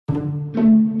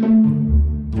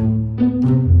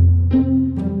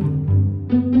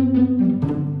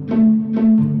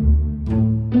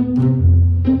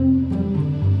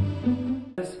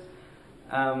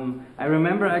I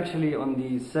remember actually on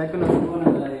the second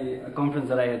conference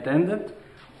that I attended,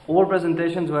 all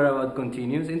presentations were about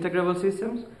continuous integrable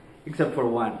systems, except for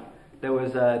one. There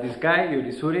was this guy,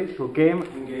 Universität, who came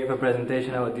and gave a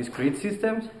presentation about discrete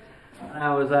systems. And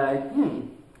I was like,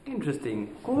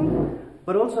 interesting, cool,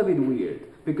 but also a bit weird.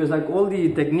 Because like all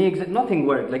the techniques, nothing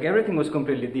worked, like everything was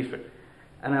completely different.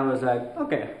 And I was like,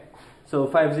 okay. So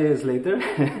 5 years later,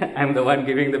 I'm the one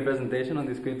giving the presentation on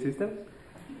discrete systems.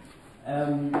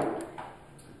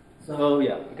 So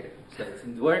yeah, okay, so that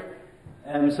seems to work.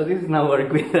 So this is now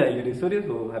work with Universität,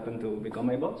 who happened to become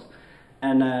my boss,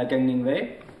 and Kang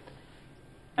Wei.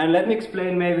 And let me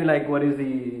explain maybe like what is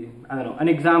the, I don't know, an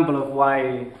example of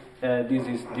why this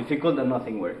is difficult and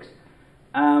nothing works.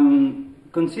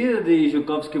 Consider the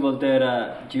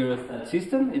Joukowsky-Volterra Girostat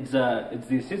system. It's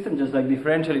this system, just like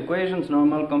differential equations,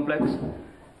 normal, complex.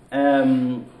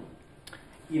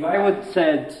 If I would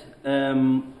set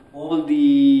all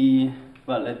the,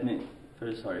 well, let me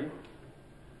first, sorry.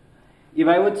 If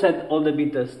I would set all the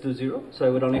betas to 0, so I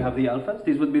would only have the alphas,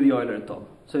 this would be the Euler top.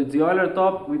 So it's the Euler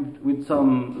top with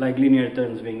some like linear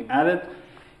terms being added.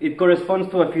 It corresponds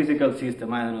to a physical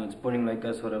system. I don't know, it's putting like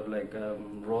a sort of like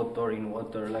rotor in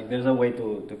water. Like there's a way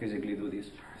to physically do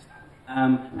this.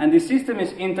 And this system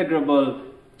is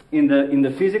integrable in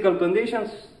the physical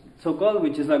conditions, so-called,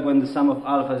 which is like when the sum of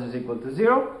alphas is equal to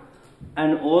 0,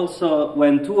 and also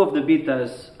when 2 of the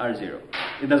betas are 0.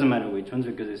 It doesn't matter which ones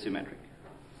because it's symmetric.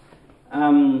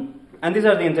 And these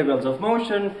are the integrals of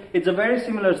motion. It's a very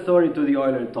similar story to the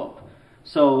Euler top.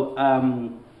 So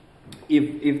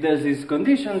if there's this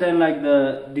condition, then like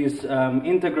these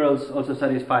integrals also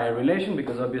satisfy a relation,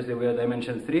 because obviously we are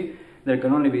dimension 3. There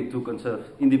can only be 2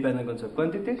 independent conserved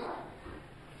quantities.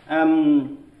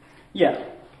 Yeah.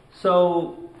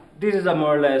 So this is a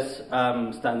more or less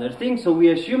standard thing. So we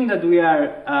assume that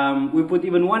we put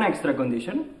even one extra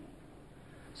condition.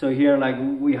 So here, like,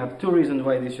 we have 2 reasons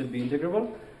why this should be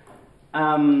integrable.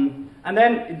 And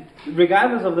then,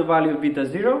 regardless of the value of beta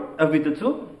 0, of beta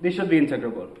 2, this should be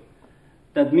integrable.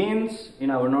 That means,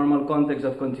 in our normal context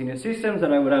of continuous systems,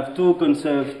 that I would have 2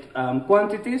 conserved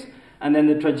quantities, and then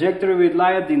the trajectory would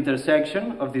lie at the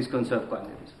intersection of these conserved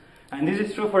quantities. And this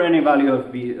is true for any value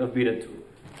of beta 2.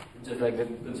 Just like the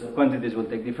conserved quantities will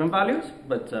take different values,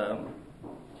 but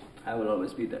I will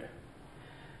always be there.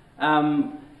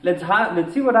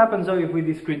 Let's see what happens though if we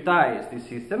discretize this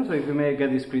system. So if we make a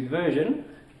discrete version,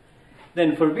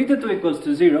 then for beta 2 equals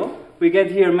to 0, we get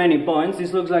here many points.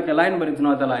 This looks like a line, but it's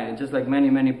not a line. It's just like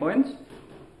many points.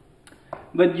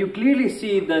 But you clearly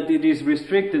see that it is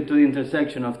restricted to the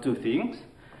intersection of 2 things.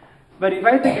 But if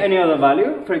I take any other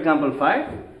value, for example 5,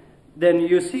 then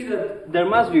you see that there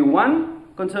must be 1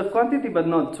 conserved quantity, but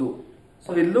not 2.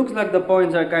 So it looks like the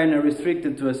points are kind of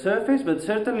restricted to a surface, but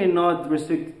certainly not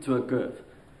restricted to a curve.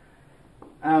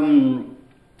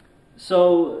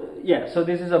 So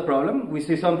this is a problem. We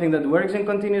see something that works in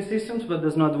continuous systems, but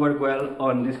does not work well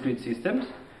on discrete systems.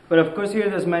 But of course here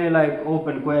there's many like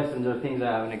open questions or things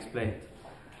I haven't explained.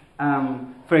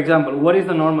 For example, what is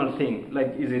the normal thing?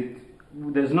 Like,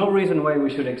 there's no reason why we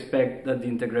should expect that the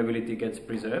integrability gets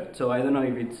preserved. So I don't know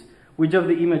if it's, which of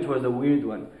the image was the weird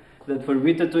one? That for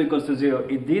beta 2 equals to 0,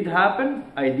 it did happen,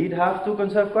 I did have 2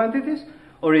 conserved quantities?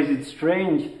 Or is it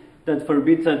strange that for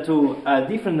beta 2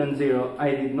 different than 0,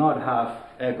 I did not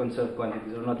have conserved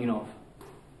quantities, or not enough?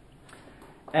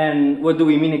 And what do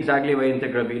we mean exactly by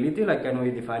integrability? Like, can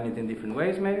we define it in different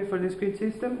ways maybe for discrete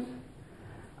systems?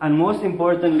 And most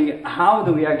importantly, how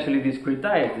do we actually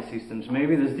discretize the systems?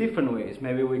 Maybe there's different ways,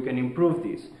 maybe we can improve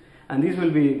this. And this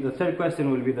will be, the third question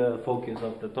will be the focus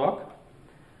of the talk.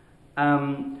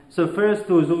 So first,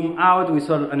 to zoom out, we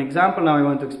saw an example. Now I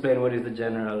want to explain what is the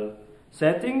general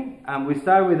setting. We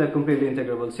start with a completely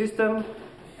integrable system.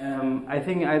 I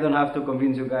think I don't have to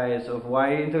convince you guys of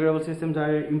why integrable systems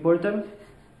are important,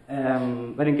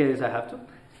 but in case I have to,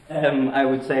 I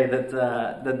would say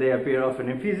that they appear often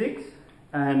in physics,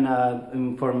 and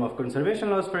in form of conservation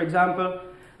laws, for example,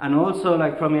 and also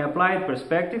like from an applied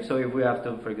perspective. So if we have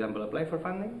to, for example, apply for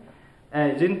funding,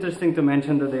 it's interesting to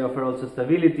mention that they offer also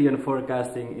stability and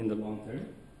forecasting in the long term.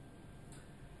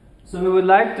 So we would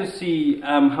like to see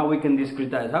how we can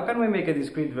discretize. How can we make a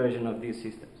discrete version of these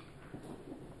systems?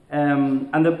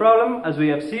 And the problem, as we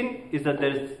have seen, is that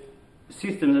there's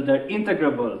systems that are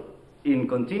integrable in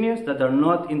continuous that are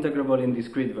not integrable in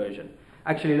discrete version.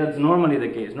 Actually, that's normally the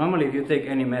case. Normally, if you take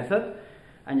any method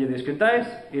and you discretize,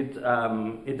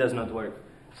 it does not work.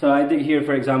 So I take here,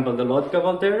 for example, the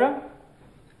Lotka-Volterra,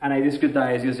 and I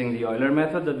discretize using the Euler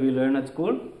method that we learned at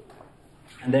school.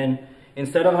 And then,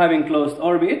 instead of having closed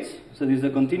orbits, so this is a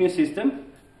continuous system,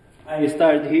 I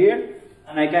start here,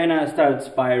 and I kind of start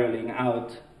spiraling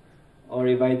out. Or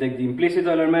if I take the implicit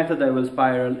Euler method, I will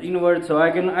spiral inward. So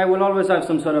I will always have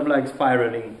some sort of like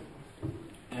spiraling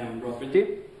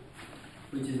property,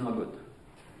 which is not good.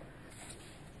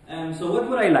 So what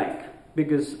would I like?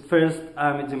 Because first,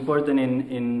 it's important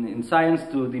in science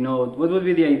to denote what would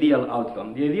be the ideal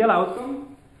outcome. The ideal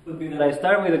outcome would be that I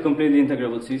start with a completely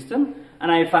integrable system,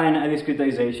 and I find a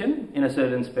discretization in a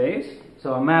certain space.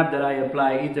 So a map that I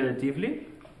apply iteratively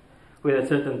with a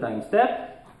certain time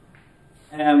step.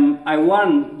 I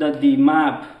want that the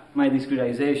map, my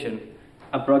discretization,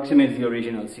 approximates the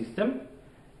original system,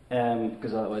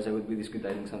 because otherwise I would be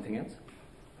discretizing something else.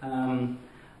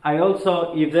 I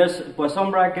also, if there's Poisson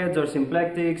brackets or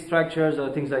symplectic structures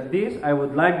or things like this, I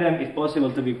would like them, if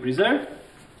possible, to be preserved,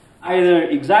 either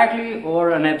exactly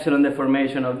or an epsilon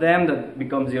deformation of them that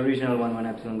becomes the original one when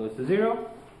epsilon goes to 0.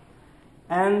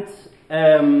 And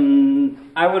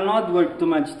I will not work too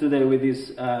much today with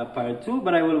this part 2,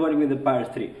 but I will work with the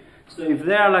part 3. So if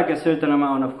there are like a certain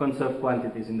amount of conserved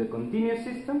quantities in the continuous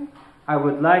system, I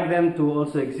would like them to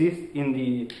also exist in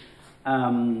the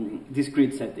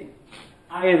discrete setting.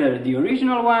 Either the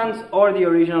original ones or the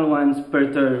original ones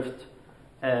perturbed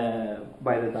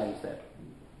by the time step.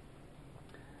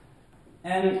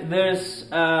 And there's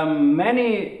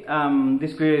many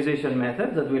discretization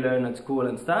methods that we learn at school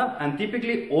and stuff, and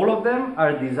typically all of them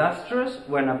are disastrous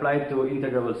when applied to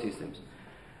integrable systems.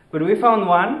 But we found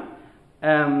one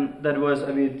that was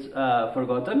a bit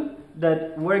forgotten,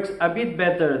 that works a bit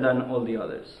better than all the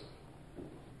others.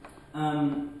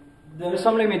 There are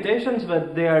some limitations,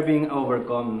 but they are being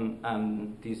overcome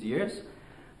these years.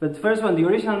 But first one, the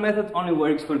original method only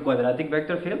works for quadratic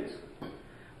vector fields.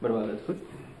 But well, that's good,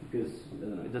 because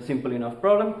it's a simple enough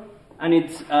problem. And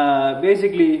it's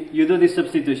basically, you do this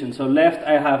substitution. So left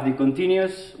I have the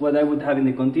continuous, what I would have in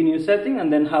the continuous setting,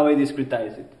 and then how I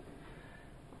discretize it.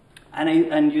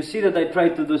 And you see that I try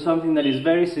to do something that is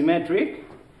very symmetric,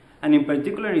 and in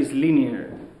particular is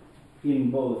linear in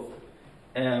both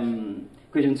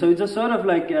equations. So it's a sort of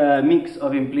like a mix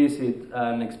of implicit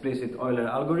and explicit Euler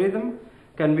algorithm.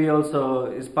 Can be also,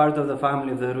 is part of the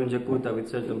family of the Runge-Kutta with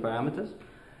certain parameters.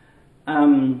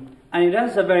 And it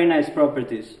has a very nice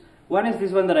properties. One is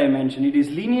this one that I mentioned. It is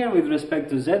linear with respect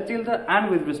to z tilde and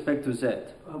with respect to z.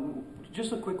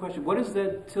 Just a quick question. What is z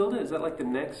tilde? Is that like the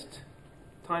next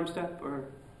time step, or?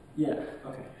 Yeah.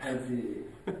 Okay. That's the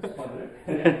spoiler.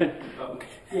 Okay.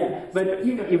 Yeah. But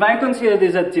if I consider the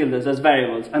z tildes as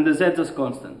variables and the z as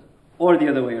constant, or the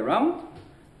other way around,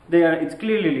 it's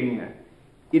clearly linear.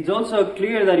 It's also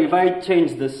clear that if I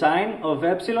change the sign of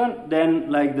epsilon, then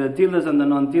like the tildes and the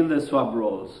non-tildes swap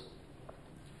roles.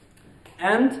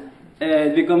 And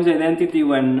it becomes identity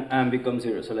when becomes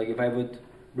 0. So like if I would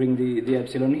bring the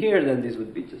epsilon here, then this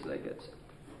would be just like that.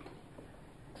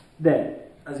 Then,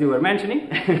 as you were mentioning,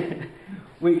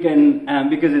 we can,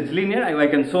 because it's linear, I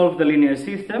can solve the linear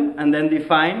system and then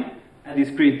define a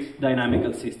discrete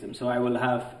dynamical system. So I will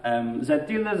have z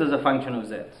tildes as a function of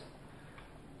z's.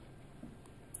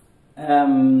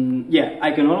 Yeah,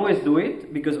 I can always do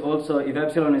it, because also if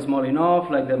epsilon is small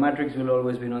enough, like the matrix will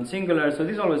always be non-singular, so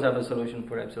this always have a solution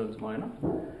for epsilon small enough.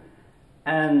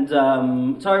 And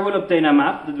so I will obtain a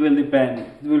map that will depend,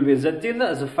 it will be z tilde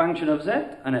as a function of z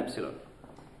and epsilon.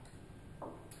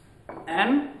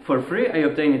 And for free, I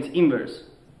obtain its inverse.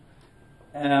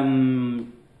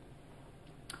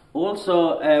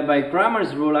 Also, by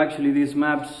Cramer's rule, actually these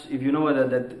maps, if you know what a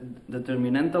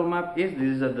determinantal map is,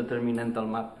 this is a determinantal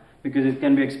map, because it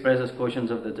can be expressed as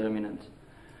quotients of determinants.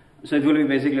 So it will be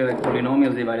basically like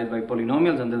polynomials divided by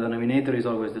polynomials, and the denominator is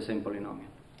always the same polynomial.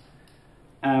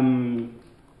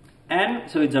 And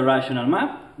so it's a rational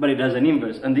map, but it has an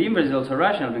inverse. And the inverse is also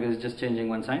rational because it's just changing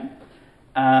one sign.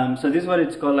 So this is what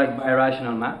it's called, like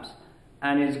birational maps.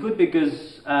 And it's good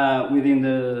because within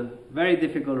the very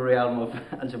difficult realm of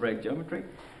algebraic geometry,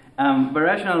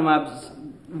 birational maps,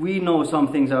 we know some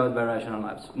things about birational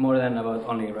maps, more than about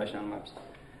only rational maps.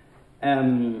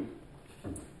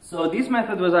 So this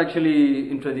method was actually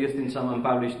introduced in some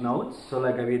unpublished notes, so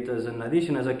like a bit as an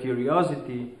addition, as a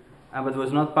curiosity, but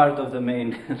was not part of the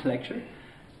main lecture.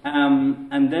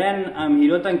 And then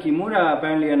Hirota and Kimura,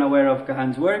 apparently unaware of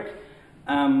Kahan's work,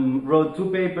 wrote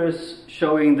 2 papers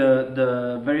showing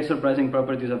the very surprising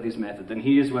properties of this method. And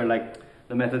here's where like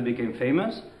the method became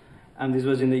famous. And this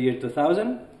was in the year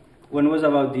 2000. One was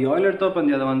about the Euler top and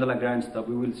the other one the Lagrange top.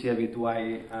 We will see a bit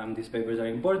why these papers are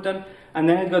important. And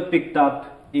then it got picked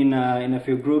up in a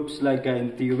few groups, like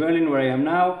in TU Berlin, where I am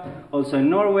now, also in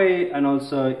Norway, and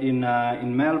also in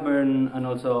Melbourne, and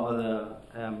also other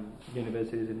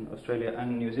universities in Australia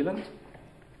and New Zealand.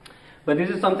 But this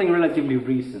is something relatively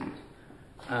recent,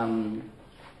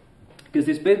 because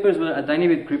these papers were a tiny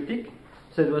bit cryptic,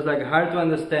 so it was like hard to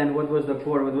understand what was the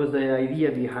core, what was the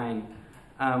idea behind.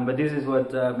 But this is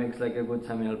what makes like a good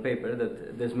seminal paper,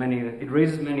 that there's many, it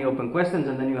raises many open questions,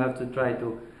 and then you have to try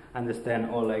to understand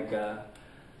all like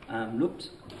loops.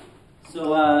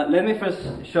 So let me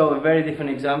first show a very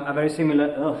different example, a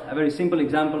very simple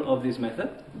example of this method.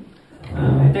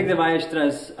 I take the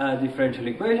Weierstrass differential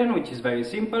equation, which is very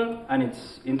simple, and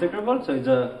it's integrable, so it's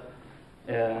a,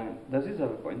 does this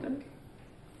have a pointer?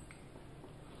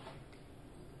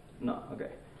 No, okay.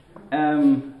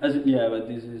 Yeah, but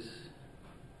this is,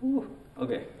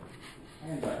 okay.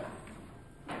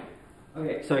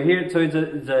 Okay, so here, so it's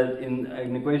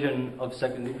an equation of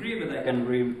second degree, but I can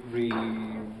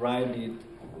rewrite it.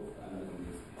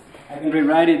 I can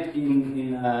rewrite it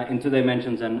in 2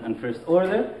 dimensions and first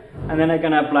order, and then I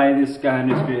can apply this Kahan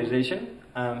discretization.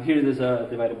 Here there's a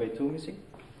divided by 2 missing.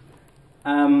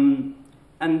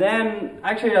 And then,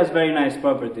 actually it has very nice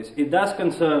properties. It does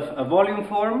conserve a volume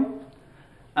form,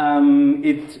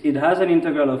 it has an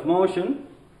integral of motion,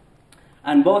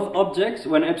 and both objects,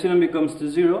 when epsilon becomes to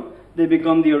 0, they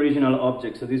become the original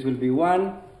object. So this will be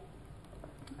 1,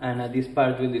 and this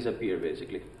part will disappear,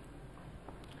 basically.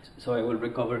 So I will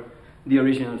recover the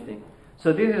original thing.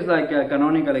 So this is like a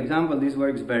canonical example. This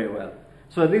works very well.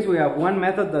 So at least we have one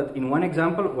method that in one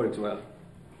example works well.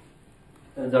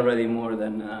 That's already more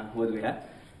than what we had.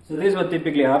 So this is what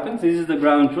typically happens. This is the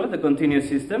ground truth, the continuous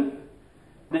system.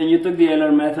 Then you took the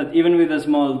Euler method, even with a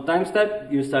small time step,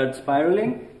 you start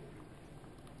spiraling.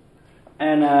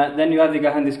 And then you have the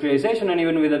Kahan discretization, and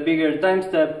even with a bigger time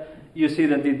step, you see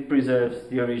that it preserves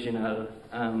the original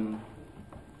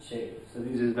shape. So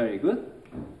this is very good.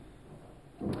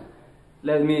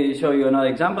 Let me show you another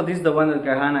example. This is the one that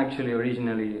Kahan actually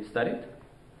originally studied.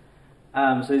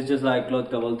 So it's just like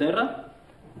Lotka-Volterra.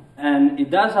 And it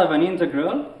does have an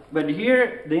integral, but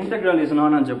here the integral is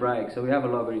non-algebraic, so we have a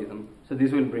logarithm. So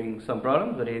this will bring some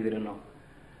problems, but he didn't know.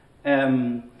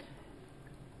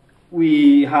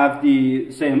 We have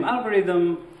the same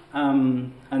algorithm,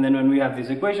 and then when we have this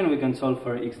equation, we can solve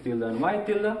for x tilde and y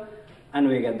tilde, and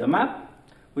we get the map,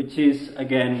 which is,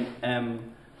 again,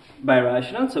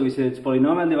 birational. So we say it's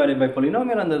polynomial divided by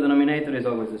polynomial, and the denominator is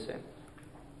always the same.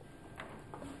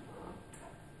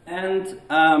 And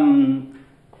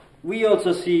we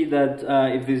also see that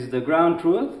if this is the ground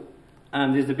truth,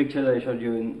 and this is the picture that I showed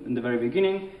you in the very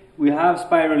beginning, we have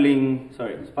spiraling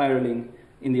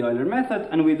in the Euler method,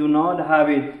 and we do not have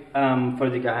it for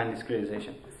the Kahan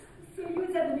discretization. So you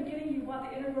said at the beginning you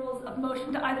want the integrals of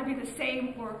motion to either be the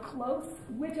same or close.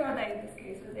 Which are they in this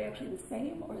case? Are they actually the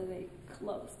same or are they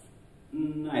close?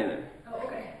 Neither. Oh,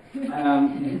 okay.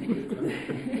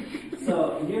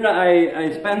 So here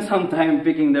I spent some time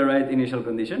picking the right initial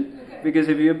condition, okay. Because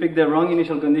if you pick the wrong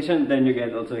initial condition, then you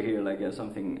get also here like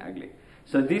something ugly.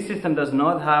 So this system does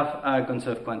not have a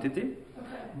conserved quantity, okay.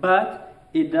 But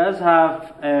it does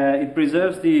have, it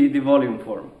preserves the volume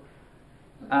form.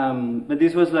 But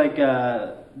this was like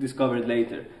discovered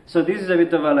later. So this is a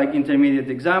bit of a like intermediate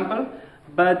example,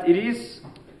 but it's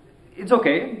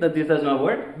okay that this does not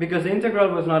work because the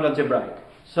integral was not algebraic.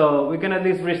 So we can at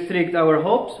least restrict our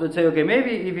hopes, but say, okay,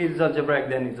 maybe if it's algebraic,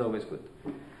 then it's always good.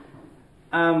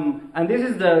 And this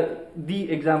is the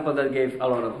example that gave a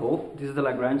lot of hope. This is the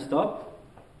Lagrange stop.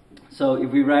 So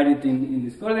if we write it in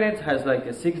these coordinates, it has like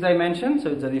a 6 dimensions, so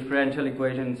it's a differential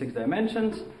equation in 6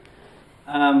 dimensions.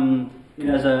 It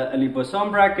has a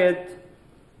Poisson bracket,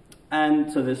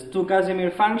 and so there's 2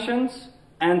 Casimir functions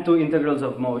and 2 integrals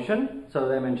of motion, so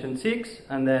dimension 6,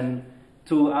 and then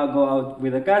 2 go out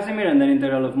with a Casimir, and then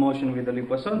integral of motion with the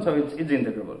Poisson, so it's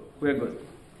integrable. We're good.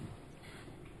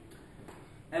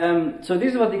 So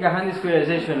this is what the Kahan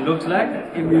discretization looks like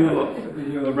if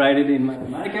you write it in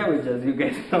Mathematica, which as you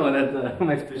guys know, that's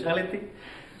my specialty.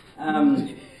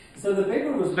 So the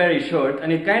paper was very short,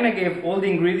 and it kind of gave all the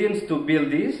ingredients to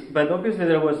build this, but obviously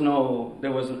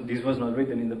this was not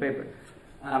written in the paper.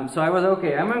 So I was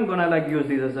okay. I'm gonna like use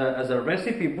this as a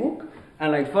recipe book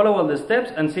and like follow all the steps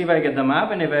and see if I get the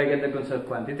map and if I get the conserved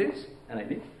quantities, and I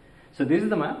did. So this is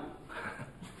the map.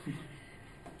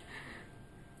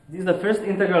 This is the first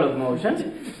integral of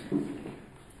motion.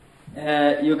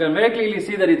 You can very clearly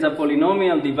see that it's a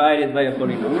polynomial divided by a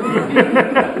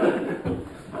polynomial.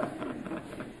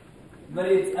 But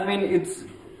it's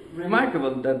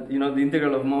remarkable that, the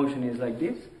integral of motion is like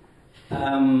this.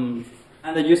 And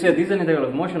that you say this is an integral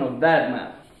of motion of that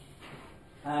map.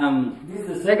 This is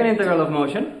the second integral of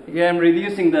motion. Here I'm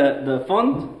reducing the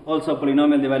font, also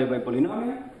polynomial divided by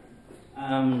polynomial.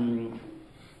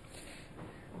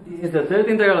 This is the third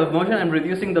integral of motion. I'm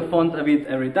reducing the font a bit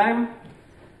every time.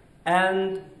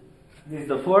 And this is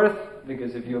the fourth,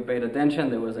 because if you paid attention,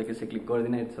 there was like a cyclic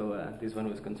coordinate, so this one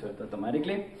was conserved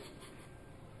automatically.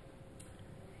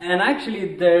 And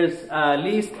actually, there's a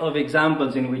list of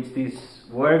examples in which this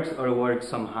works or works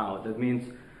somehow. That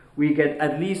means we get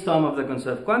at least some of the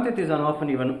conserved quantities and often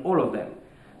even all of them.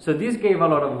 So this gave a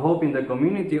lot of hope in the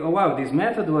community. Oh wow, this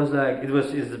method was like,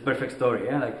 it's a perfect story.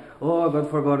 Yeah? Like, oh, I got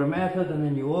forgot a method, and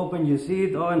then you open, you see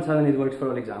it, oh, and suddenly it works for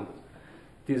all examples.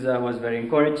 This was very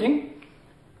encouraging.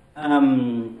 But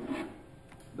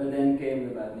then came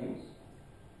the bad news.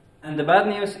 And the bad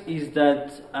news is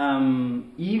that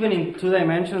even in 2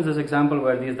 dimensions, there's an example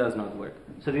where this does not work.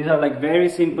 So these are like very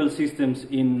simple systems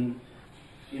in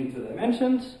 2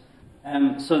 dimensions.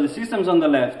 So the systems on the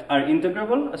left are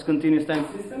integrable as continuous time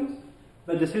systems,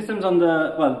 but the systems on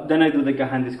the, well, then I do the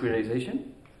Kahan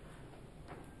discretization.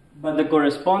 But the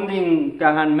corresponding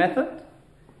Kahan method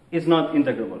is not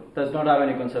integrable, does not have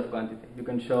any conserved quantity. You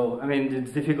can show, I mean,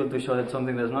 it's difficult to show that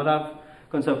something does not have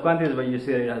conserved quantities, but you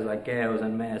see that it has like chaos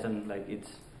and mess, and like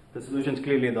the solutions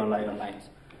clearly don't lie on lines.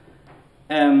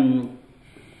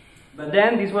 But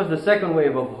then this was the second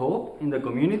wave of hope in the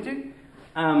community,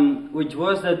 which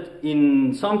was that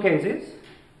in some cases,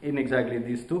 in exactly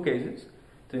these 2 cases,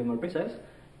 to be more precise,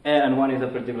 and one is a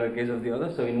particular case of the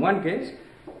other, so in one case,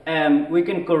 we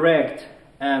can correct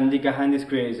the Kahan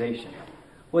discretization.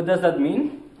 What does that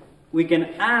mean? We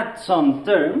can add some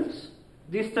terms.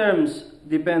 These terms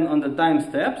depend on the time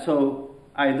step, so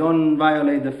I don't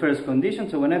violate the first condition,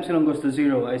 so when epsilon goes to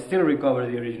 0, I still recover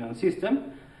the original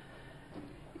system.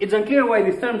 It's unclear why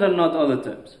these terms are not other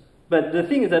terms. But the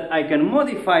thing is that I can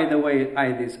modify the way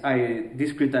I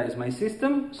discretize my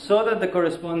system so that the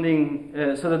corresponding,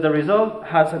 so that the result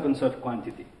has a conserved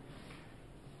quantity.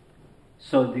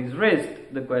 So this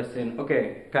raised the question: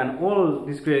 okay, can all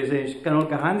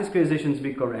Kahan discretizations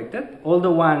be corrected? All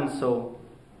the ones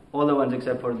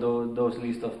except for those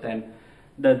list of 10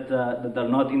 that are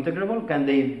not integrable, can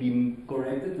they be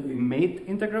corrected to be made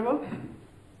integrable?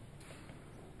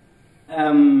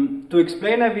 To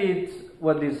explain a bit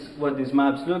what this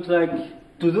maps looks like,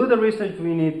 to do the research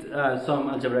we need some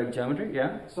algebraic geometry,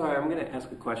 yeah? Sorry, I'm going to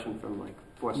ask a question from like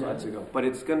 4 slides ago, but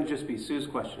it's going to just be Sue's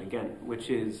question again, which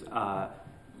is,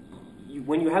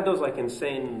 when you had those like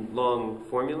insane long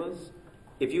formulas,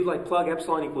 if you like plug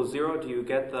epsilon equals 0, do you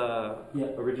get the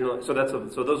original? So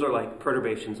so those are like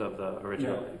perturbations of the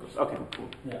original equals. Okay, cool.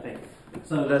 Yeah. Thanks.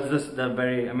 So that's just the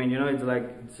very, I mean, you know, it's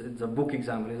like, it's a book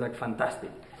example, it's like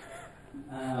fantastic.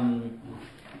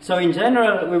 So in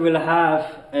general, we will have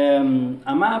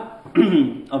a map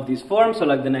of this form. So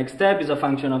like the next step is a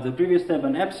function of the previous step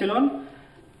and epsilon.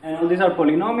 And all these are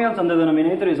polynomials, and the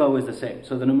denominator is always the same.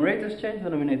 So the numerators change, the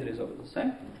denominator is always the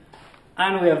same.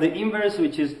 And we have the inverse,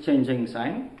 which is changing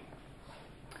sign.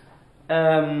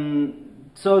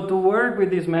 So to work with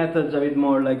these methods a bit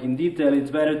more like in detail, it's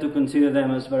better to consider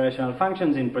them as birational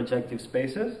functions in projective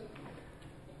spaces.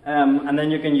 And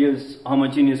then you can use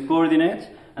homogeneous coordinates,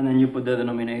 and then you put the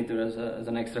denominator as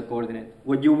an extra coordinate.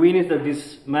 What you win is that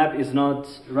this map is not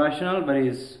rational, but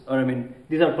these are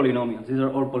polynomials. These are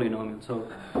all polynomials. So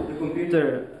the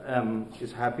computer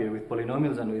is happier with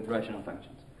polynomials than with rational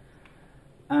functions.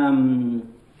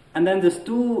 And then there's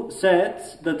 2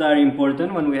 sets that are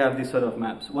important when we have these sort of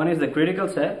maps. One is the critical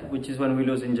set, which is when we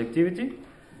lose injectivity.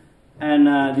 And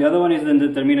the other one is the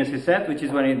determinacy set, which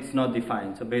is when it's not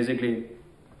defined. So basically,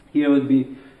 here would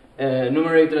be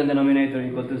numerator and denominator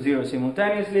equal to 0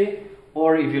 simultaneously,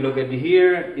 or if you look at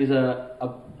here, is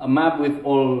a map with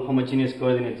all homogeneous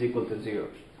coordinates equal to 0.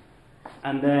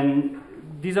 And then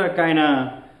these are kind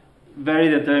of very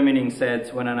determining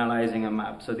sets when analyzing a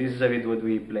map. So this is a bit what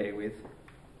we play with.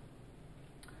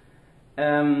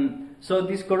 So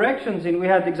these corrections, we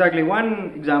had exactly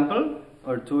one example,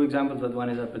 or 2 examples, but one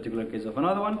is a particular case of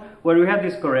another one, where we had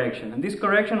this correction. And this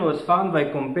correction was found by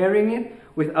comparing it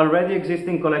with already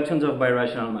existing collections of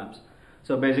birational maps.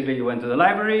 So basically you went to the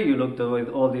library, you looked at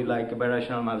all the like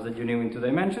birational maps that you knew in 2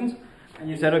 dimensions, and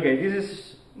you said, okay, this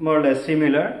is more or less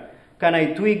similar. Can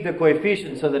I tweak the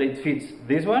coefficient so that it fits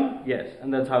this one? Yes,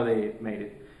 and that's how they made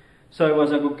it. So it was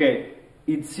like, okay,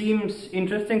 it seems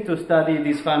interesting to study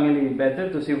this family better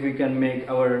to see if we can make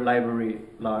our library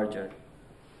larger.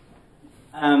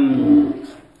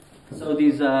 So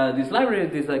this library,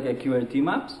 these like a QRT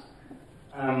maps,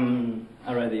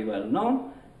 already well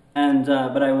known, and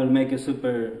but I will make a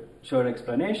super short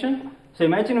explanation. So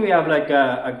imagine we have like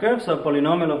a curve, so a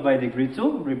polynomial of by degree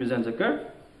 2 represents a curve,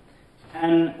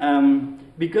 And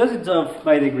because it's of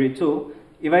by degree 2,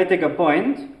 if I take a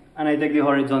point and I take the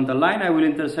horizontal line, I will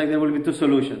intersect, there will be two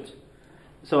solutions.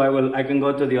 So I can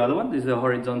go to the other one, this is the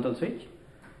horizontal switch.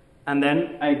 And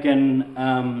then I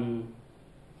can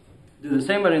do the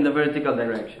same but in the vertical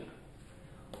direction.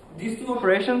 These two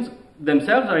operations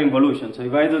themselves are involution. So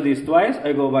if I do this twice,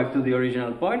 I go back to the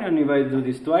original point, and if I do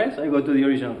this twice, I go to the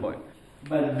original point.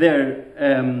 But their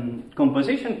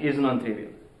composition is non-trivial.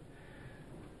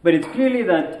 But it's clearly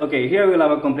that, okay, here I will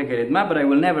have a complicated map, but I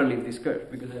will never leave this curve,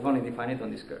 because I've only defined it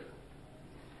on this curve.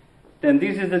 Then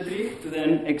this is the trick to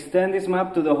then extend this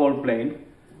map to the whole plane,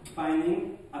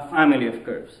 finding a family of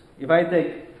curves. If I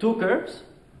take two curves,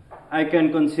 I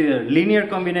can consider linear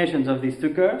combinations of these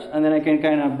two curves, and then I can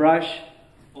kind of brush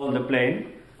all the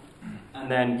plane.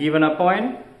 And then given a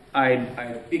point, I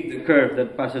pick the curve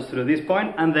that passes through this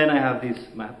point, and then I have this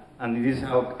map. And this is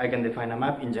how I can define a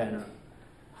map in general.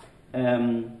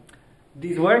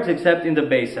 This works except in the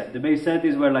base set. The base set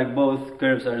is where like both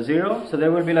curves are 0, so there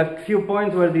will be like few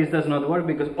points where this does not work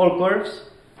because all curves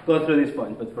go through this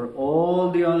point, but for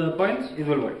all the other points it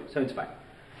will work, so it's fine.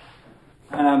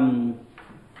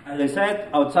 As I said,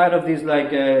 outside of these like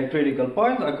critical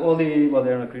points, like all the, well,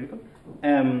 they're not critical,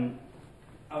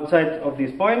 outside of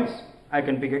these points I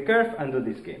can pick a curve and do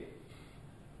this game.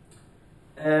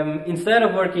 Instead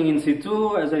of working in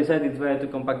C2, as I said, it's better to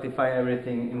compactify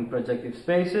everything in projective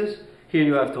spaces. Here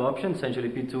you have two options, essentially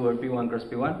P2 or P1 cross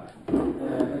P1.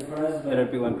 But for us, it's better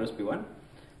P1 cross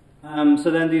P1.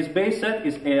 So then this base set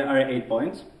are 8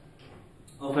 points.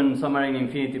 Often some are in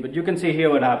infinity, but you can see here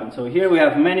what happens. So here we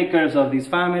have many curves of this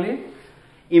family.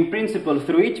 In principle,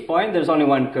 through each point, there's only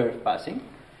one curve passing,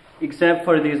 except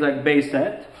for this like base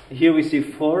set. Here we see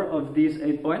 4 of these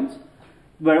 8 points,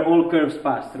 where all curves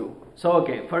pass through. So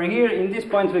okay, for here, in these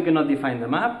points we cannot define the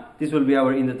map. This will be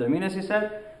our indeterminacy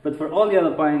set, but for all the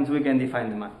other points we can define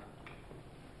the map.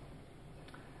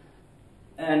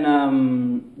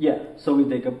 And yeah, so we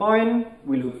take a point,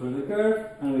 we look for the curve,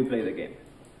 and we play the game.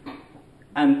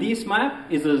 And this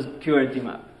map is a QRT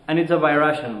map, and it's a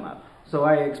birational map. So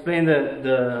I explained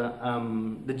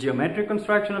the geometric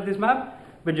construction of this map,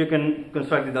 but you can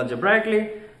construct it algebraically,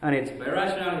 and it's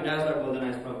birational, it has all the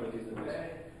nice properties.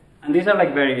 And these are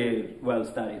like very well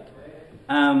studied.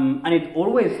 And they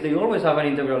always have an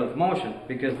integral of motion,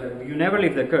 because you never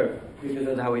leave the curve, because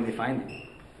that's how we defined it.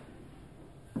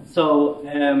 So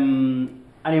an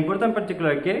important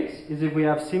particular case is if we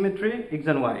have symmetry x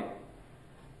and y.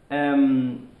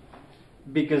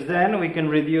 Because then we can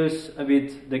reduce a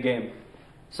bit the game.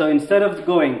 So instead of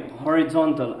going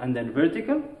horizontal and then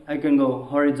vertical, I can go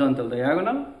horizontal,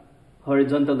 diagonal,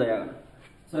 horizontal, diagonal.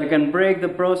 So I can break the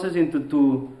process into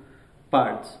two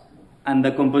parts, and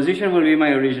the composition will be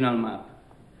my original map.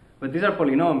 But these are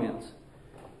polynomials.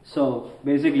 So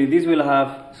basically this will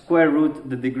have square root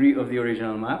the degree of the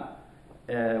original map,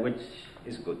 which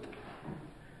is good.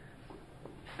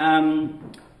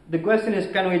 The question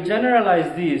is, can we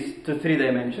generalize these to 3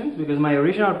 dimensions? Because my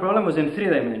original problem was in 3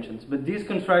 dimensions, but this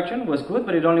construction was good,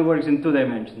 but it only works in 2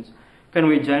 dimensions. Can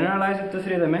we generalize it to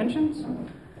 3 dimensions?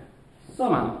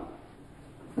 Somehow.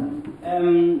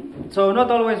 So not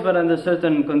always, but under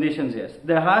certain conditions, yes.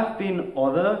 There have been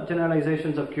other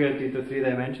generalizations of QRT to 3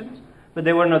 dimensions, but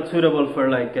they were not suitable for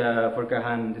like for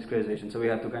Kahan discretization, so we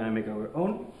had to kind of make our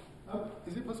own.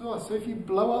 Is it possible? So if you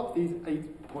blow up these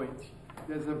 8 points,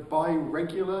 there's a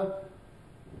biregular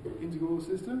integral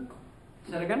system?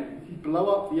 Say that again? If you blow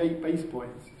up the 8 base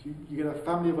points, you get a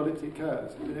family of elliptic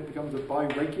curves, then it becomes a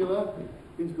biregular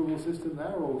integrable system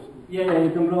there? Or Yeah, you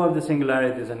can blow up the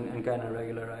singularities and kind of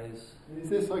regularize. is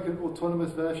this like an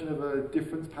autonomous version of a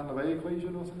difference Panlevé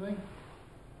equation or something?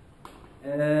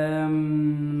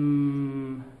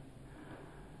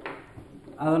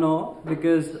 I don't know,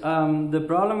 because the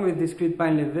problem with discrete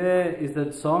Panlevé is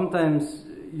that sometimes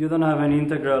you don't have an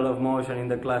integral of motion in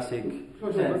the classic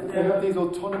Sure, but they have these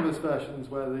autonomous versions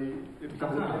where it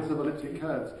becomes a mix of elliptic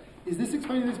curves. Is this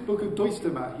explained in this book of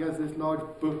Doistermat? He has this large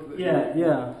book. That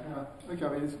Yeah. Okay, I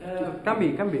mean, it's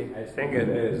Can be. I think it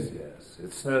is, yes.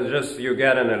 It's just you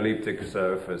get an elliptic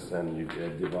surface and you get a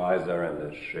divisor and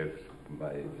a shift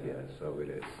by, so it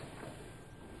is.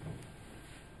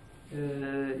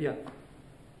 Yeah.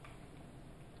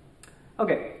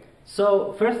 Okay,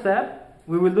 so first step,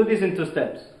 we will do this in 2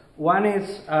 steps. One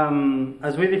is,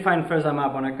 as we define first a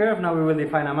map on a curve, now we will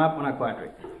define a map on a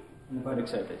quadric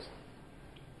surface.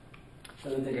 So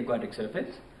we take a quadric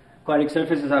surface. Quadric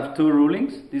surfaces have 2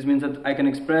 rulings. This means that I can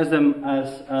express them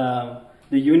as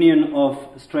the union of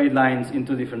straight lines in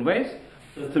 2 different ways.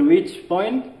 So through each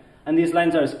point, and these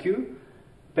lines are skew,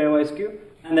 pairwise skew,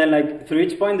 and then like through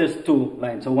each point there's 2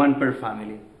 lines, so 1 per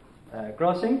family.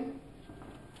 crossing.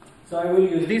 So I will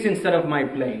use this instead of my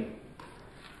plane.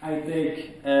 I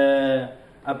take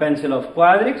a pencil of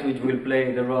quadrics, which will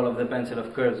play the role of the pencil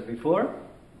of curves before.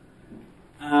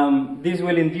 This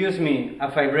will induce me a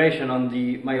fibration on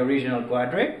my original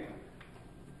quadric,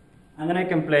 and then I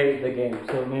can play the game.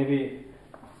 So maybe,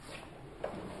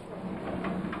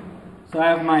 so I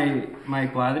have my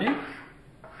quadric,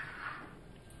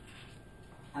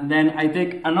 and then I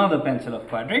take another pencil of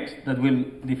quadrics that will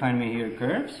define me here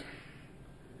curves,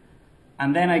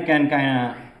 and then I can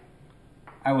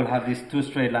I will have these two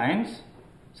straight lines.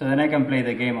 So then I can play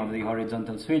the game of the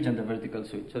horizontal switch and the vertical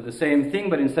switch. So the same thing,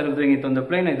 but instead of doing it on the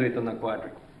plane, I do it on the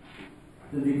quadric.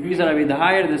 The degrees are a bit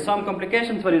higher, there's some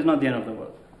complications, but it's not the end of the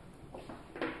world.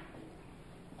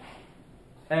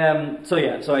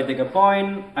 So I take a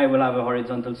point, I will have a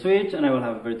horizontal switch, and I will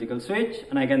have a vertical switch,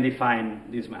 and I can define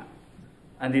this map.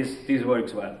 And this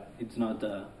works well. It's not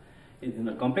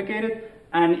complicated.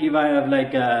 And if I have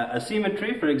like a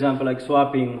symmetry, for example, like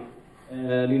swapping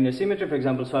linear symmetry, for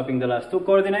example, swapping the last two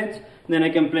coordinates, then I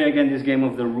can play again this game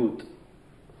of the root.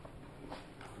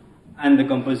 And the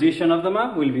composition of the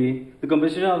map will be the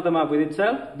composition of the map with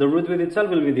itself. The root with itself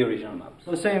will be the original map.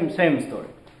 So same story.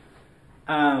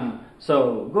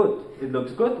 So good, it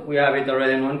looks good. We have it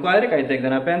already in one quadric. I take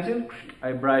then a pencil,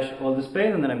 I brush all the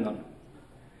space, and then I'm done.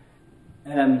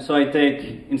 So I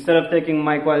take, instead of taking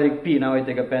my quadric P, now I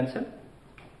take a pencil.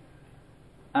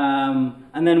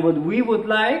 And then what we would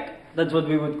like, that's what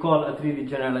we would call a 3D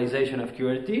generalization of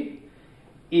QRT,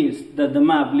 is that the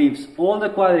map leaves all the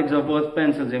quadrics of both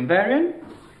pencils invariant,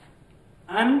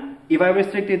 and if I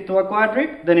restrict it to a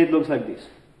quadric, then it looks like this.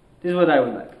 This is what I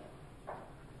would like.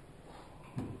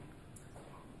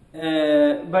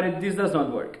 But this does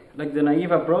not work. Like the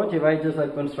naive approach, if I just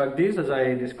like construct this as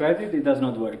I described it, it does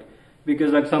not work.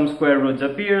 Because like some square roots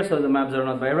appear, so the maps are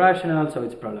not birational, so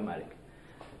it's problematic.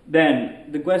 Then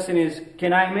the question is,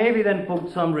 can I maybe then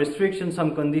put some restrictions,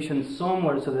 some conditions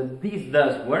somewhere so that this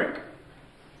does work?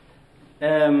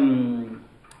 And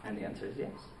the answer is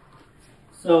yes.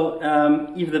 So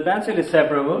if the pencil is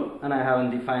separable, and I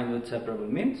haven't defined what separable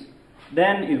means,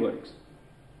 then it works.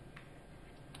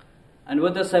 And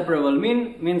what does separable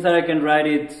mean? Means that I can write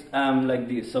it like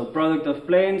this. So product of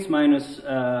planes minus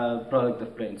product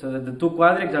of planes. So that the two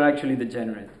quadrics are actually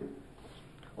degenerate.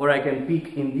 Or I can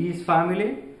pick in this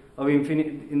family of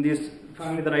in this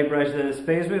family that I brush the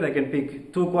space with, I can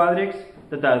pick two quadrics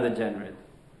that are degenerate.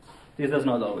 This does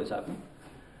not always happen.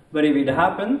 But if it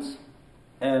happens,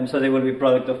 so they will be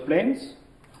product of planes.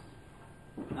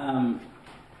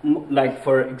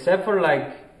 Except for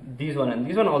like this one and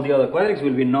this one, all the other quadrics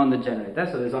will be non-degenerate.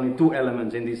 So there's only two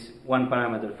elements in this one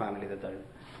parameter family that are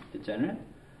degenerate.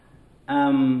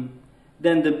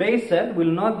 Then the base set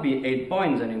will not be 8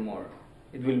 points anymore.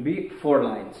 It will be 4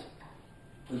 lines,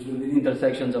 which will be the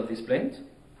intersections of these planes.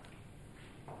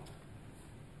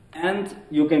 And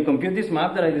you can compute this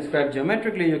map that I described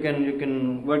geometrically. You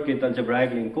can work it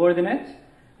algebraically in coordinates,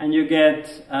 and you get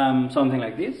something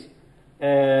like this,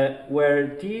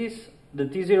 where the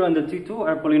t0 and the t2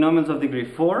 are polynomials of degree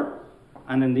 4,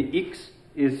 and then the x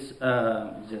is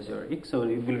just your x, so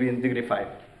it will be in degree 5.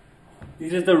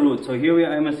 This is the root. So here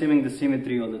I'm assuming the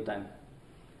symmetry all the time.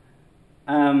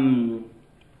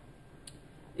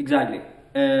 Exactly.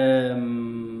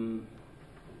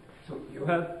 So you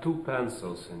had two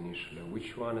pencils initially.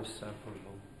 Which one is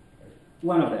separable?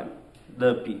 One of them,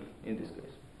 the P in this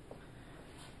case.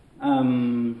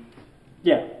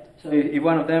 Yeah. So if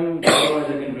one of them, otherwise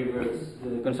I can reverse.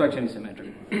 The construction is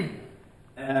symmetric.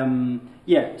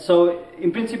 Yeah. So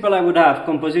in principle, I would have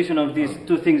composition of these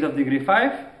two things of degree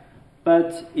 5.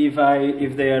 But if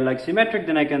they are like symmetric,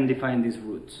 then I can define these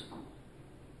roots.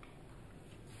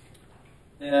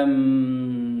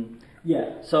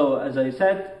 Yeah, so as I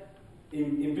said,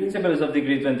 in principle it's of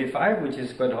degree 25, which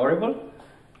is quite horrible.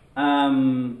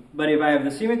 But if I have the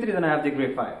symmetry, then I have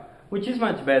degree 5, which is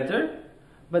much better.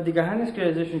 But the Gahani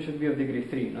discretization should be of degree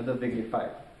 3, not of degree 5.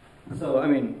 So, I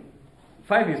mean,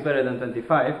 5 is better than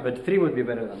 25, but 3 would be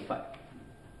better than 5.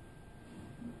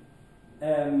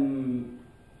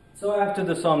 So I have to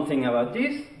do something about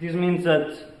this. This means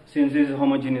that since this is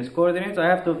homogeneous coordinates, I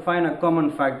have to find a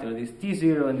common factor. This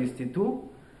t0 and this t2,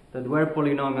 that were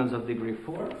polynomials of degree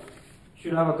 4,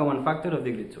 should have a common factor of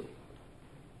degree 2.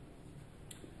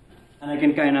 And I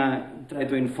can kind of try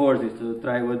to enforce this,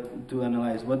 to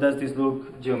analyze what does this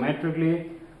look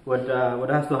geometrically, what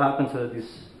has to happen so that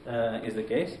this is the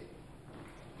case.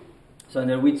 So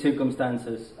under which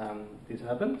circumstances this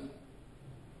happens.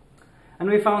 And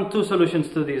we found two solutions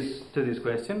to this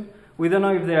question. We don't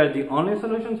know if they are the only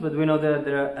solutions, but we know that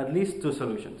there are at least two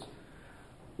solutions.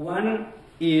 One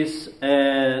is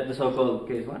the so-called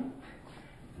case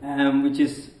 1, which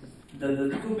is the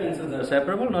two pencils are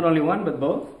separable, not only one but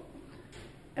both.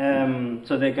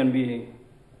 So they can be,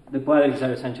 the quadrics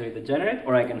are essentially degenerate,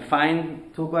 or I can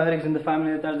find two quadrics in the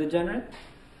family that are degenerate.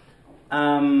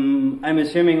 I'm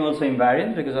assuming also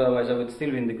invariant, because otherwise I would still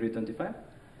be in degree 25.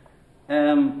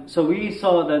 So we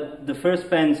saw that the first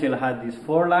pencil had these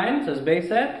 4 lines as base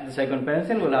set, the second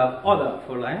pencil will have other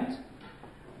 4 lines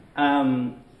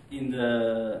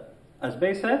as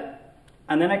base set,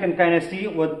 and then I can kind of see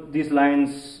what these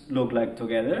lines look like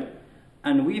together.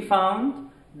 And we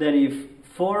found that if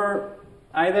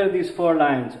either these 4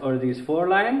 lines or these 4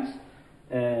 lines,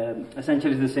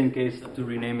 essentially it's the same case to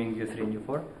renaming U3 and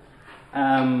U4,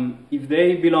 if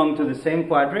they belong to the same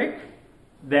quadric,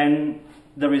 then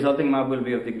the resulting map will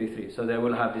be of degree 3, so they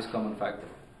will have this common factor.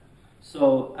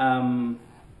 So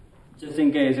just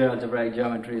in case your algebraic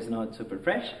geometry is not super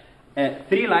fresh,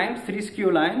 3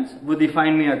 skew lines would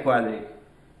define me a quadric.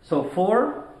 So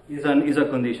 4 is a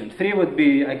condition. 3 would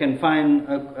be, I can find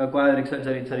a quadric such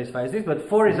that it satisfies this, but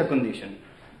 4 is a condition.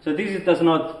 So this does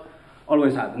not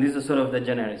always happen. This is sort of the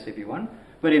generalist if you want.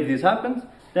 But if this happens,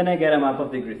 then I get a map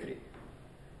of degree 3.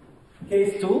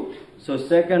 Case 2, so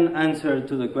second answer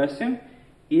to the question,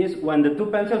 is when the two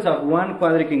pencils have one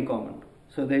quadric in common.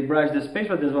 So they brush the space,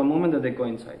 but there's one moment that they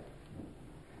coincide.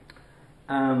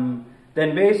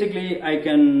 Then basically I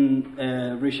can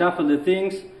reshuffle the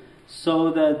things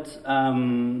so that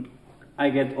I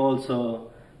get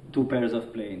also 2 pairs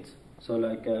of planes. So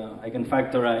like I can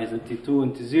factorize the T2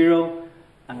 and T0,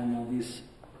 and this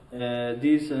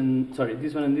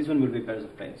one and this one will be pairs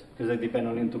of planes because they depend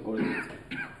only on 2 coordinates.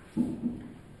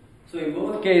 So in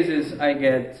both cases I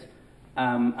get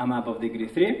a map of degree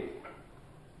 3.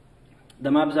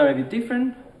 The maps are a bit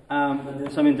different, but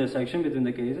there's some intersection between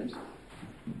the cases.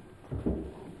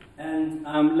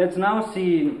 And let's now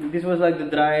see, this was like the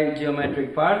dry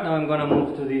geometric part, now I'm going to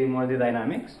move to the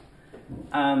dynamics.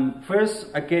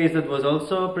 First, a case that was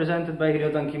also presented by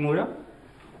Hiroto and Kimura,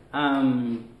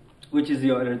 which is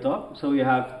the Euler top. So we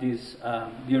have these,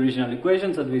 the original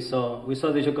equations that we saw the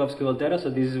Joukowsky-Volterra, so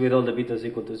this is with all the betas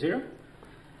equal to 0.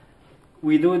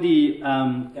 We do the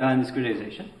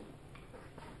discretization.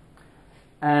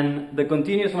 And the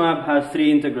continuous map has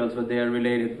 3 integrals, but they are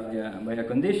related by a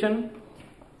condition.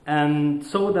 And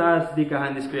so does the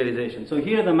Cahan discretization. So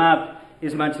here the map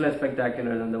is much less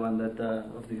spectacular than the one that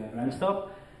of the Lagrange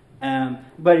top.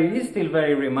 But it is still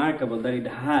very remarkable that it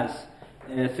has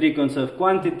 3 conserved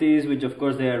quantities, which of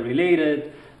course they are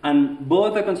related. And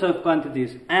both the conserved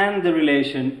quantities and the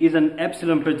relation is an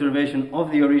epsilon perturbation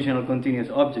of the original continuous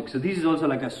object. So this is also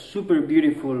like a super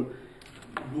beautiful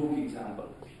book example.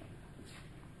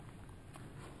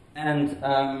 And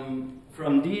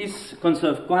from these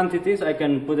conserved quantities, I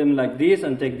can put them like this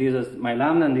and take this as my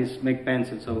lambda and this make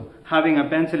pencil. So having a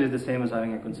pencil is the same as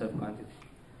having a conserved quantity.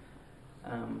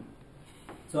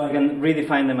 So I can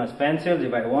redefine them as pencils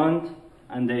if I want,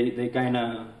 and they kind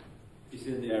of, you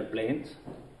see they are planes.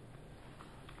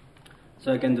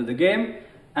 So I can do the game,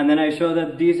 and then I show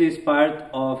that this is part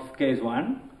of case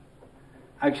 1.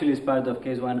 Actually, it's part of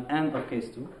case 1 and of case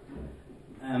 2.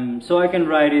 So I can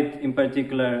write it in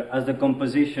particular as the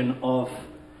composition of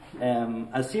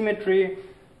a symmetry,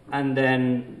 and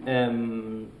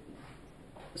then,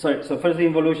 so first the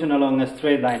involution along a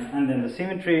straight line, and then the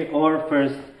symmetry, or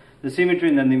first the symmetry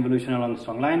and then the involution along a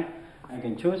strong line. I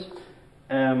can choose.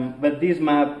 But this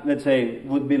map, let's say,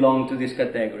 would belong to this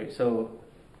category. So,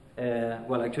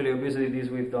 well, actually, obviously, this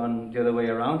we've done the other way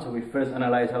around. So we first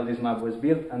analyzed how this map was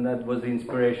built, and that was the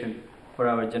inspiration for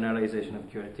our generalization of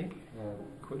QRT.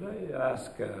 Could I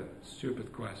ask a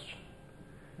stupid question?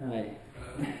 Aye.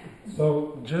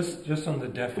 So just on the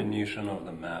definition of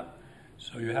the map,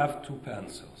 so you have 2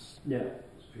 pencils. Yeah.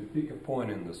 So you pick a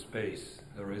point in the space.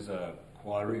 There is a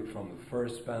quadric from the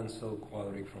first pencil,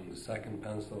 quadric from the second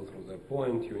pencil through the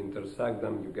point. You intersect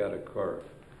them, you get a curve.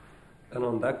 And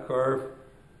on that curve,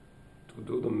 to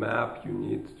do the map, you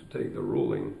need to take the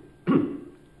ruling.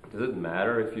 Does it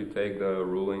matter if you take the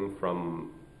ruling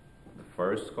from the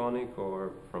first conic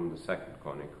or from the second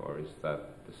conic, or is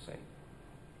that the same?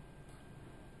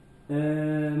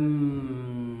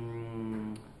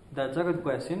 That's a good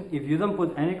question. If you don't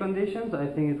put any conditions, I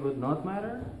think it would not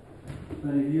matter.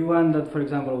 But if you want that, for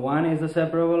example, 1 is the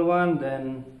separable one,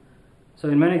 then... So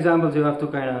in many examples you have to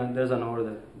kind of... There's an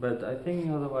order. But I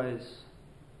think otherwise...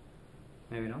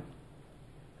 Maybe not.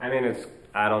 I mean,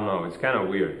 I don't know, it's kind of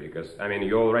weird because, I mean,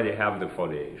 you already have the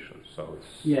foliation, so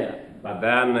it's... Yeah. But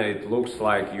then it looks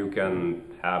like you can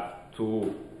have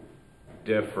 2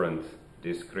 different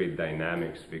discrete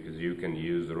dynamics because you can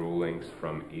use rulings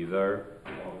from either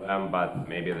of them, but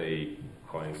maybe they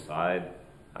coincide.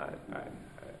 I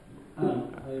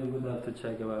would have to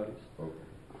check about it.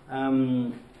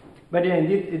 Okay. But yeah,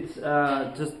 indeed, it's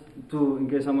just to, in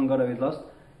case someone got a bit lost,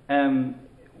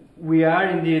 we are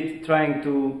indeed trying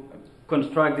to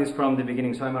construct this from the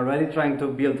beginning. So I'm already trying to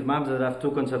build maps that have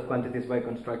two concept quantities by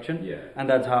construction, Yeah. and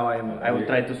that's how I will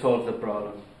try to solve the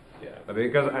problem. Yeah, but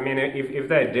because, I mean, if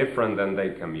they're different, then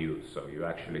they commute, so you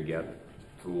actually get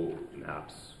two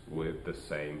maps with the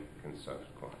same concept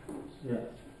quantities. Yeah.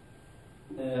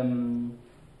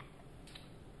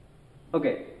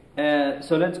 Okay.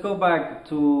 So let's go back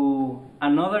to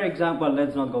another example.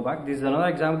 Let's not go back. This is another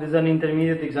example. This is an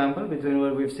intermediate example between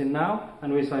what we've seen now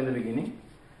and we saw in the beginning.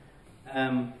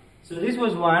 So this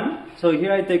was one. So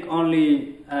here I take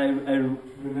only,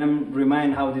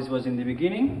 remind how this was in the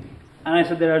beginning. And I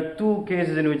said there are two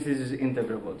cases in which this is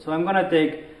integrable. So I'm going to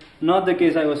take not the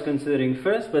case I was considering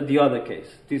first, but the other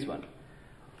case, this one.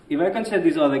 If I consider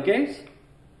this other case,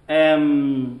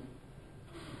 then,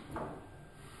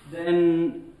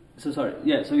 so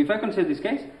if I consider this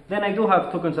case, then I do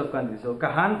have two concept quantities. So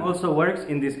Kahan also works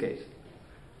in this case.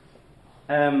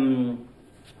 And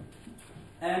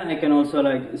I can also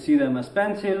like see them as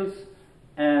pencils,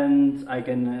 and I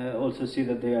can also see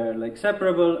that they are like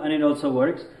separable, and it also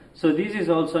works. So this is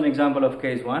also an example of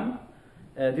case one.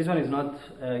 This one is not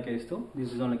case two.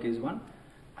 This is only case one.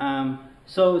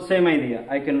 So same idea.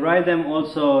 I can write them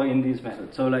also in this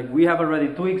method. So like we have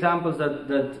already two examples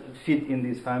that fit in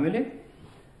this family.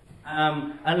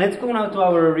 And let's go now to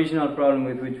our original problem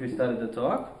with which we started the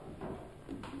talk,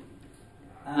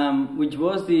 which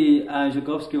was the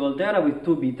Joukowsky-Volterra with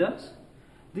two betas.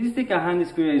 This is the Kahan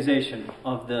discretization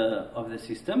of the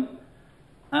system.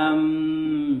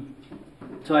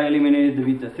 So I eliminated the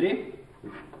beta 3.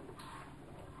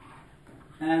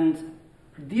 And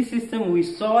this system, we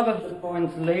saw that the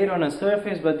points laid on a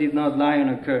surface but did not lie on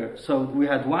a curve. So we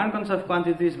had one concept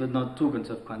quantities but not two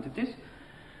concept quantities.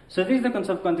 So this is the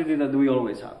concept quantity that we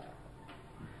always have.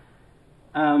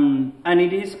 And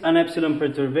it is an epsilon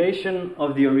perturbation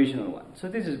of the original one. So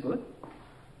this is good.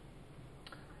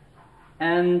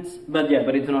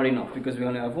 But it's not enough because we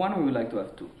only have one, we would like to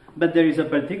have two. But there is a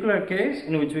particular case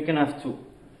in which we can have two.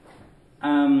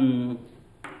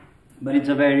 But it's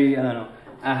a very, I don't know,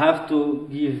 I have to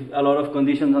give a lot of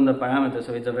conditions on the parameter,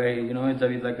 so it's a very, it's a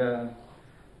bit like a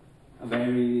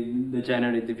very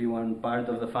degenerate, if you want, part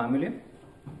of the family.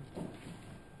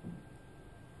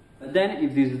 But then,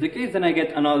 if this is the case, then I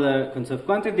get another concept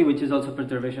quantity, which is also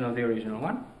perturbation of the original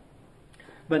one.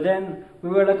 But then, we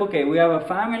were like, okay, we have a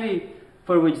family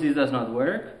for which this does not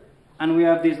work, and we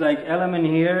have this like element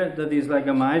here that is like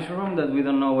a mushroom that we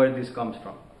don't know where this comes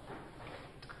from.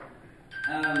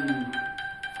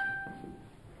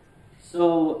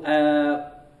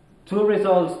 Two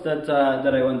results that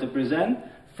I want to present.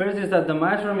 First is that the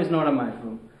mushroom is not a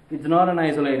mushroom. It's not an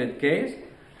isolated case.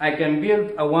 I can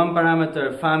build a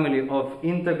one-parameter family of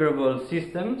integrable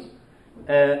systems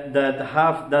that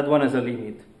have that one as a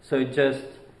limit. So it's just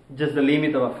the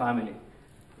limit of a family.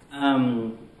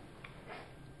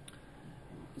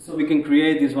 So we can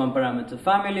create this one-parameter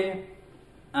family.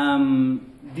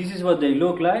 This is what they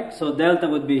look like. So delta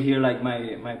would be here like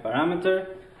my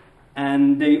parameter.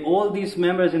 And all these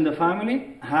members in the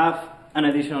family have an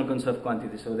additional concept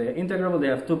quantity. So they're integrable, they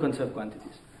have two concept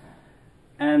quantities.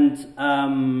 And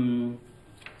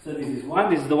so this is one.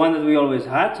 This is the one that we always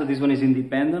had. So this one is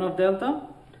independent of delta.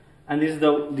 And this is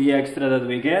the extra that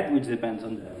we get, which depends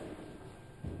on delta.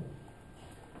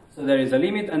 So there is a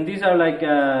limit. And these are like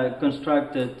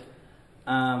constructed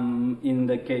in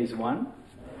the case one.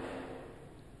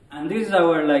 And this is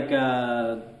our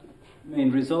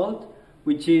main result,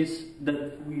 which is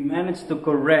that we managed to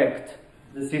correct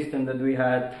the system that we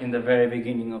had in the very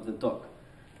beginning of the talk.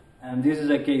 And this is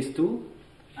a case two.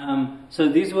 So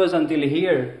this was until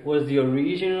here was the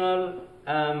original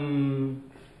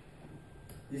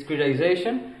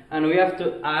discretization, and we have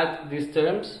to add these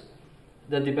terms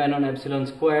that depend on epsilon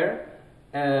square.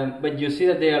 But you see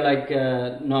that they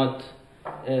are not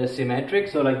symmetric,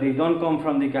 so they don't come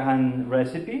from the Kahan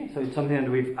recipe. So it's something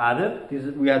that we've added.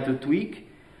 We had to tweak.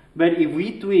 But if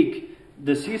we tweak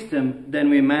the system, then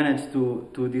we manage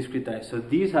to discretize. So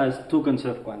this has two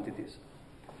conserved quantities.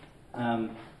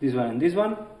 This one and this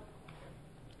one.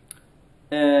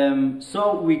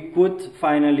 So we could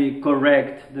finally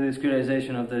correct the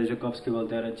discretization of the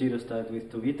Joukowsky-Volterra girostat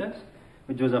with two betas,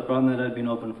 which was a problem that had been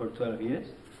open for 12 years.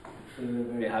 So we were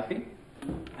very happy.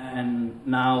 And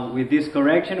now with this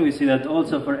correction, we see that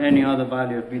also for any other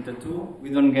value of beta 2,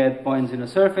 we don't get points in a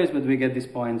surface, but we get these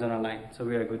points on a line. So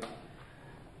we are good.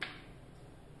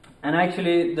 And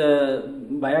actually,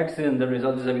 by accident, the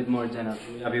result is a bit more general.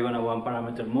 We have even a one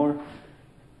parameter more.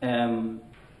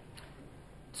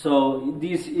 So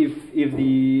this, if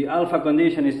the alpha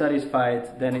condition is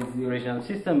satisfied, then it's the original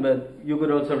system, but you could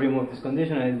also remove this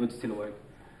condition and it would still work.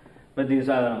 But this,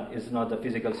 I don't know, is not a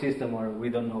physical system, or we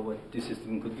don't know what this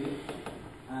system could be.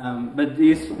 But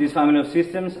this family of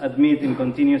systems admit in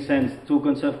continuous sense two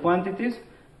conserved quantities,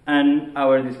 and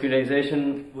our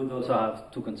discretization would also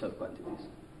have two conserved quantities.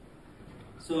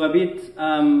 So a bit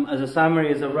as a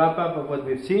summary, as a wrap-up of what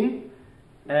we've seen.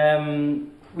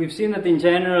 We've seen that in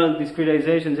general,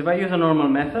 discretisations, if I use a normal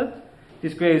method,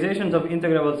 discretisations of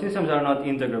integrable systems are not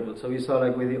integrable. So we saw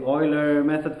like with the Euler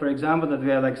method, for example, that we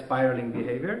have like spiraling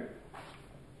behavior.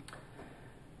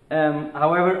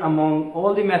 However, among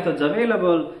all the methods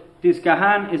available, this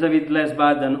Kahan is a bit less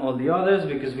bad than all the others,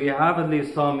 because we have at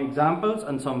least some examples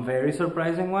and some very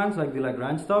surprising ones, like the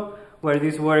Lagrange stop, where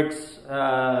this works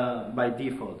by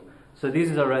default. So this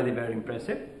is already very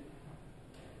impressive.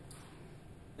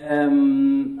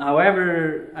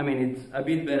 However, I mean, it's a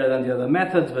bit better than the other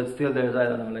methods, but still there's, I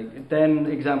don't know, like 10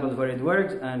 examples where it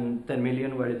works and 10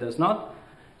 million where it does not.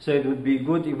 So it would be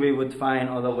good if we would find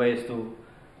other ways to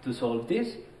solve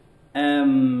this.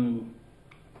 And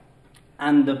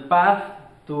the path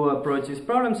to approach this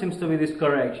problem seems to be this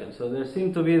correction. So there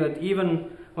seems to be that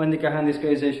even when the Kahan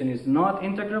discretization is not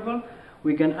integrable,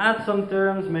 we can add some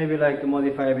terms, maybe like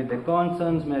modify a bit the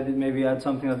constants, maybe add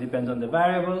something that depends on the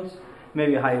variables,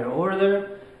 maybe higher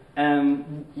order.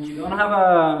 We don't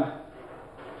have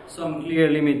some clear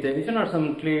limitation or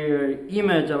some clear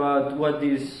image about what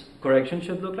this correction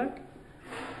should look like.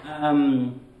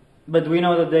 But we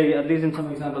know that they, at least in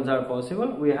some examples, are possible.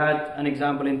 We had an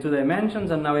example in 2 dimensions,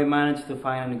 and now we managed to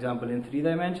find an example in 3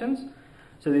 dimensions.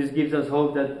 So this gives us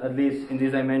hope that at least in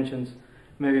these dimensions,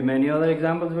 maybe many other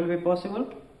examples will be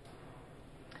possible.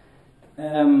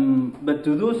 But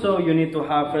to do so, you need to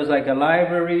have first like a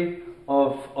library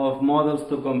of models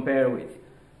to compare with.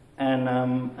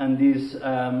 And this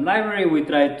library we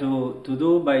try to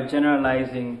do by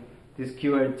generalizing this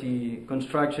QRT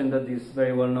construction that is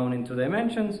very well known in 2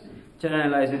 dimensions,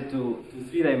 generalize it to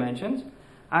 3 dimensions,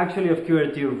 actually of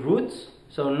QRT roots,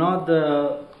 so not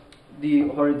the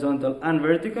horizontal and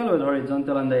vertical, but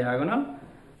horizontal and diagonal,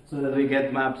 so that we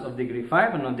get maps of degree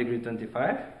 5 and not degree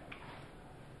 25.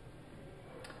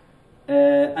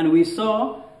 And we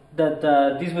saw that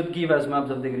this would give us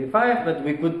maps of degree 5, but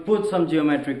we could put some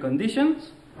geometric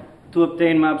conditions to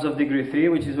obtain maps of degree 3,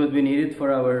 which is what we needed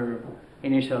for our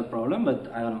initial problem,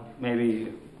 but I don't know,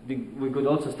 maybe we could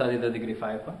also study the degree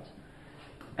 5 ones.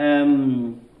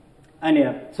 And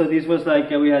yeah, so this was like,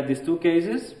 we had these 2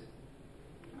 cases.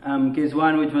 Case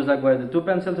 1, which was like where the 2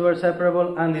 pencils were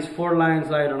separable, and these 4 lines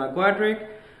lied on a quadric,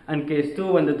 and case 2,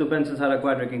 when the 2 pencils had a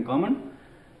quadric in common.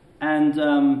 And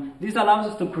this allows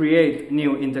us to create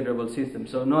new integrable systems.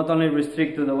 So not only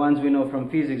restrict to the ones we know from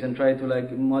physics and try to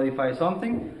like modify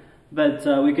something, but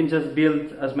we can just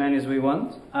build as many as we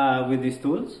want with these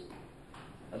tools.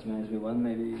 As many as we want,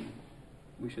 maybe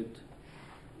we should,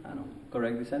 I don't know,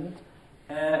 correct this sentence.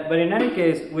 But in any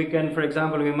case, we can, for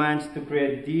example, we managed to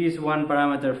create this 1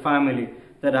 parameter family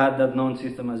that had that known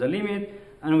system as a limit,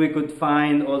 and we could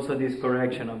find also this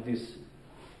correction of this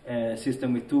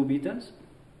system with 2 betas.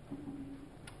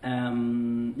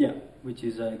 Yeah, which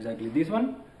is exactly this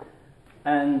one.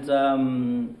 And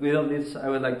with all this, I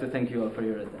would like to thank you all for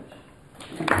your attention.